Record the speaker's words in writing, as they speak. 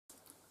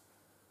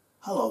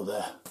Hello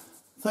there,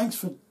 thanks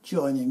for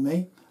joining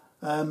me.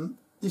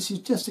 This is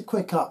just a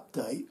quick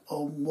update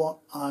on what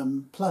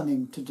I'm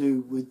planning to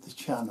do with the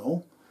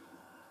channel.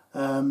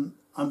 I'm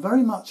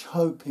very much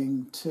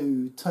hoping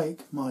to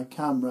take my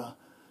camera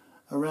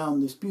around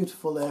this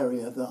beautiful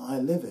area that I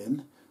live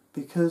in,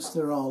 because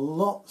there are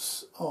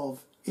lots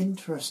of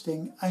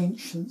interesting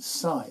ancient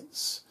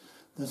sites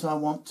that I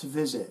want to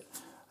visit.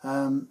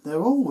 They're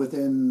all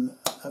within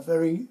a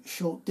very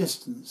short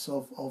distance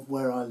of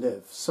where I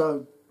live.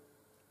 So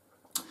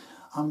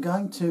I'm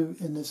going to,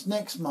 in this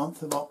next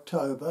month of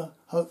October,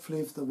 hopefully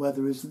if the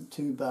weather isn't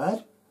too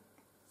bad,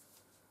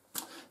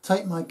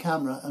 take my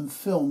camera and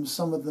film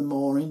some of the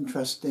more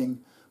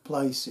interesting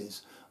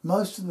places.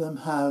 Most of them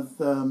have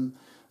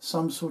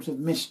some sort of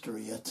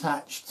mystery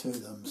attached to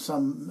them,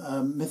 some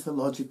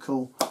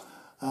mythological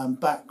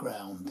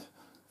background.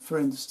 For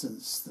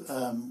instance,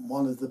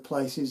 one of the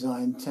places I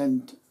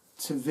intend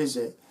to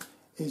visit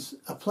is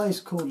a place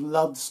called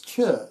Lud's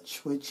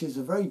Church, which is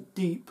a very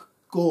deep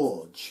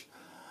gorge.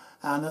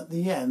 And at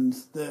the end,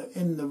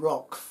 in the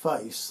rock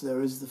face,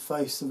 there is the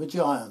face of a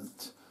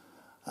giant.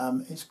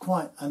 It's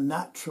quite a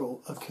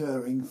natural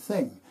occurring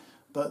thing,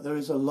 but there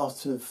is a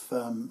lot of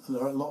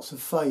there are lots of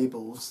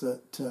fables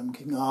that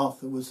King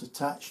Arthur was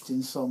attached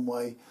in some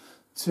way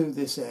to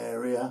this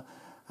area,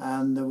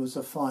 and there was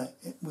a fight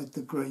with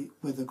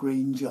the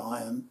green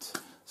giant.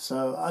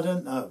 So I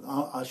don't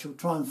know. I shall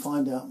try and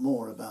find out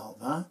more about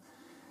that.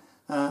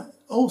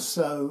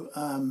 Also,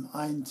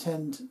 I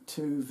intend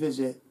to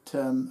visit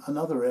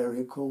another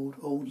area called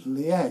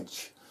Alderley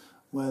Edge,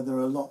 where there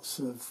are lots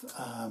of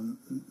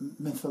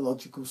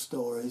mythological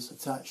stories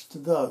attached to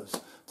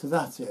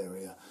that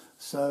area.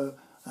 So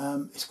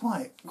it's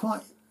quite.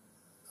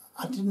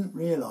 I didn't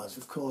realise,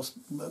 of course,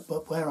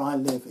 but where I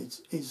live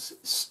is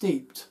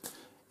steeped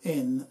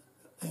in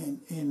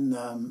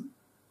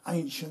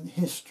ancient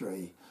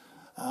history.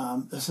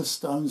 There's a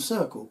stone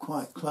circle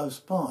quite close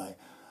by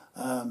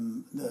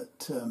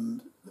that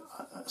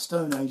a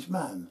Stone Age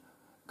man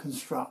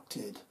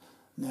constructed.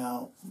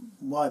 Now,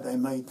 why they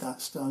made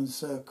that stone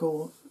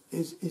circle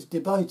is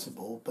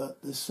debatable,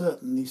 but there's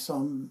certainly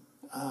some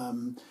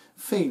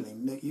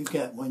feeling that you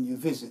get when you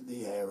visit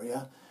the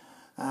area,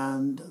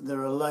 and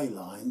there are ley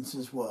lines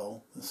as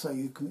well, so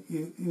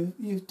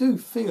you do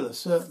feel a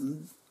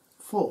certain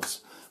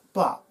force,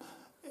 but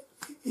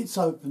it's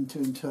open to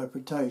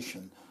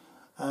interpretation.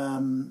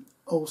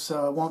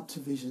 Also, I want to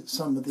visit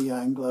some of the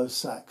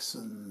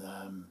Anglo-Saxon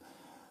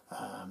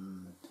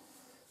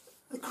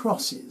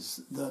crosses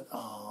that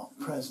are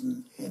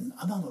present in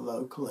another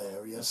local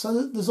area.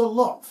 So there's a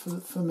lot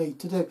for me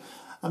to do.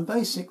 And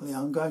basically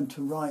I'm going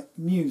to write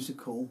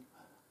musical,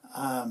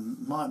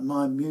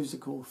 my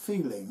musical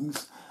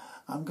feelings.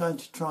 I'm going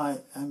to try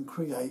and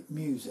create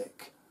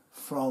music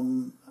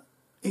from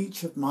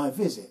each of my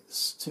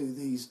visits to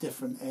these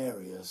different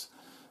areas.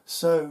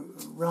 So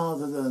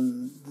rather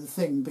than the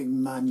thing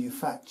being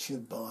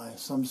manufactured by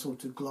some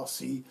sort of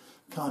glossy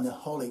kind of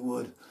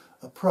Hollywood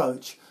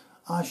approach,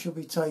 I shall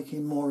be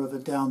taking more of a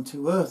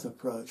down-to-earth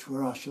approach,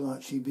 where I shall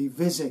actually be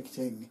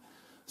visiting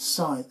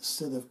sites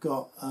that have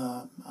got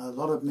a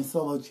lot of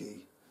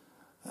mythology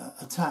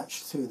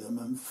attached to them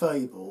and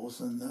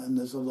fables, and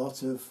there's a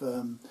lot of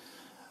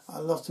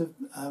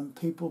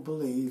people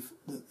believe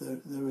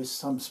that there is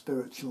some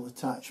spiritual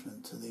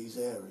attachment to these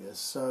areas.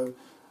 So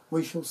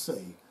we shall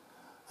see.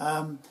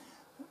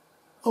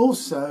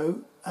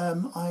 Also,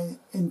 I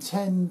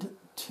intend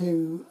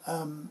to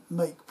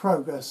make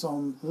progress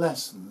on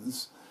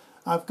lessons.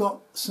 I've got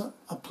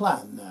a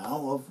plan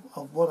now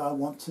of what I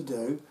want to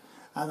do,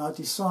 and I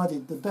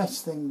decided the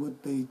best thing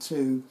would be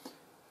to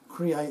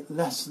create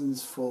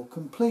lessons for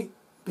complete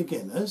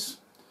beginners,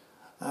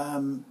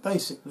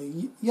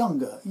 basically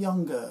younger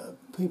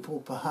people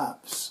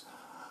perhaps,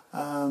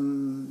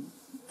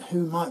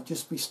 who might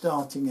just be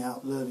starting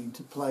out learning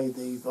to play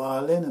the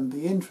violin and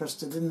be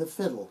interested in the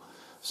fiddle.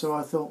 So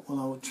I thought,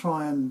 well, I would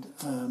try and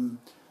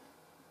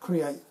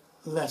create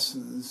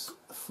lessons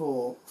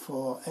for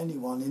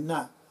anyone in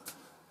that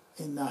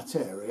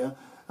area,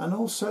 and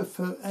also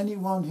for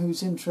anyone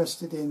who's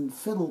interested in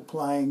fiddle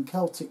playing,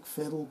 Celtic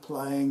fiddle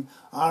playing,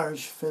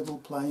 Irish fiddle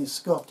playing,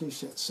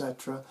 Scottish,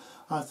 etc.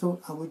 I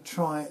thought I would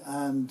try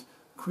and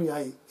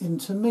create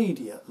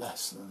intermediate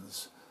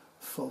lessons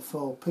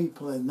for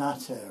people in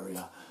that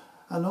area,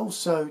 and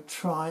also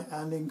try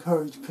and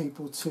encourage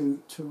people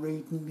to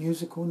read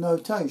musical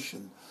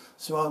notation.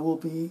 So I will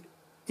be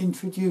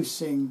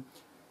introducing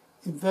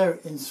in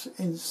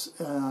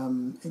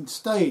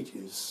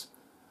stages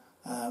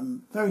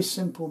very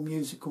simple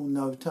musical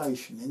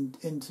notation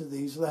into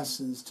these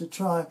lessons, to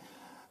try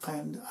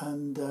and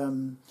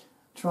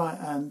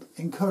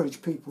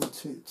encourage people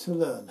to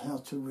learn how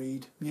to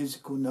read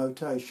musical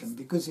notation,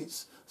 because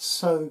it's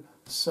so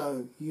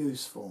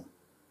useful.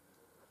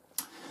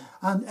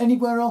 And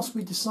anywhere else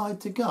we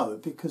decide to go,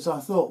 because I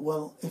thought,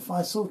 well, if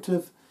I sort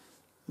of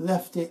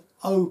left it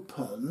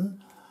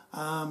open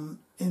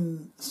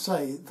in,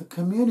 say, the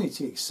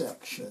community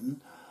section,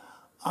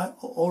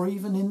 or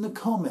even in the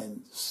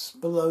comments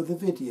below the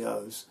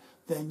videos,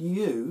 then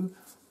you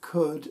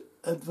could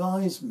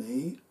advise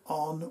me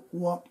on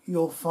what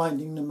you're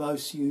finding the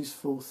most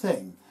useful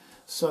thing.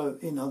 So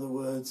in other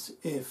words,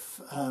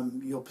 if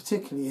you're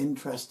particularly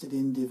interested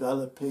in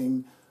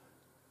developing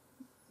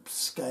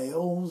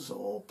scales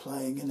or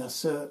playing in a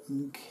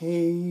certain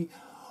key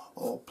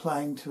or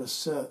playing to a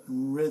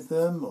certain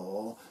rhythm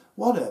or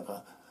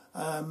whatever,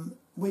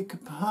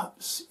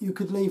 you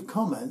could leave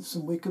comments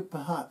and we could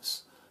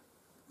perhaps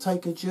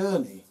take a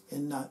journey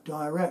in that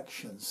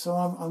direction. So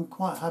I'm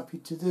quite happy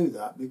to do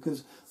that,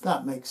 because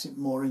that makes it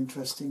more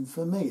interesting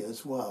for me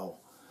as well.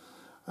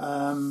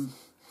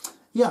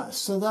 Yeah,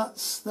 so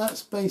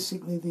that's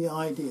basically the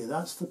idea,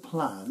 that's the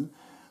plan.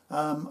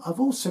 I've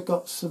also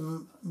got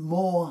some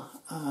more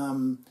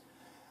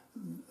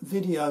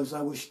videos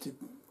I wish to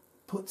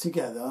put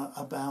together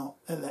about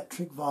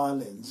electric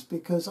violins,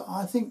 because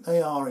I think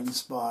they are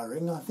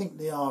inspiring, I think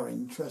they are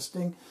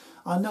interesting.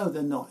 I know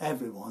they're not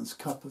everyone's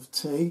cup of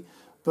tea,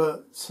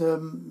 but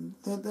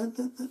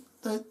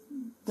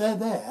they're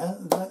there,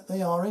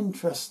 they are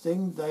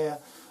interesting,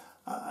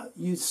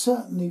 you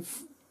certainly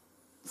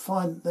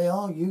find they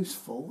are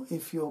useful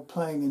if you're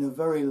playing in a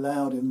very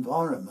loud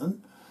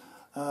environment.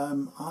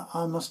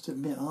 I must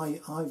admit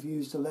I've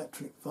used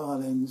electric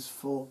violins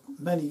for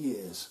many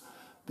years,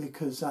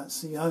 because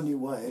that's the only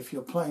way, if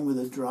you're playing with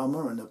a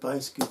drummer and a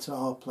bass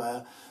guitar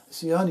player,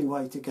 it's the only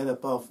way to get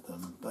above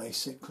them,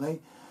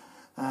 basically.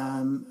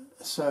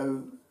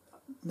 So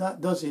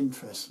that does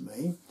interest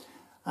me.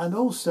 And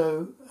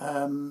also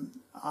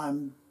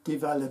I'm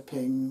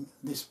developing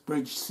this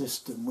bridge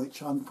system,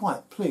 which I'm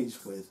quite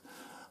pleased with.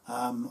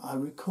 I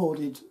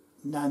recorded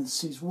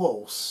Nancy's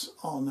Waltz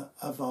on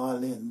a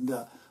violin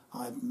that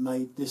I'd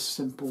made this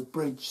simple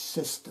bridge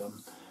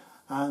system,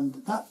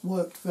 and that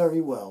worked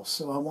very well,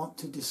 so I want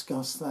to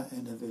discuss that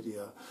in a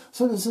video.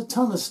 So there's a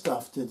ton of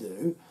stuff to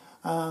do,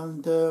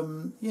 and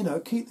you know,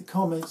 keep the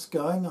comments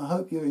going. I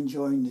hope you're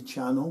enjoying the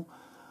channel.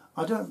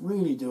 I don't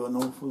really do an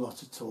awful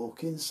lot of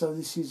talking, so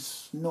this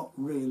is not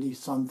really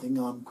something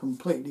I'm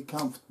completely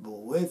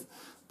comfortable with,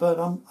 but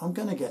I'm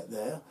going to get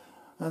there.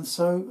 And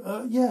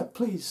so, yeah,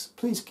 please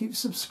keep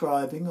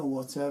subscribing or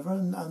whatever,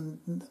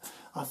 and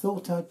I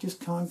thought I'd just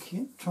try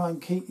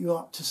and keep you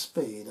up to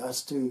speed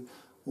as to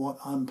what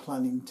I'm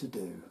planning to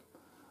do.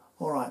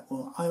 All right,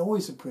 well, I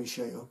always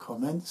appreciate your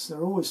comments.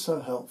 They're always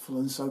so helpful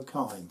and so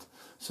kind.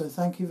 So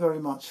thank you very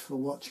much for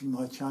watching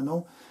my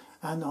channel,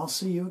 and I'll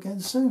see you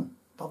again soon.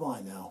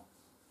 Bye-bye now.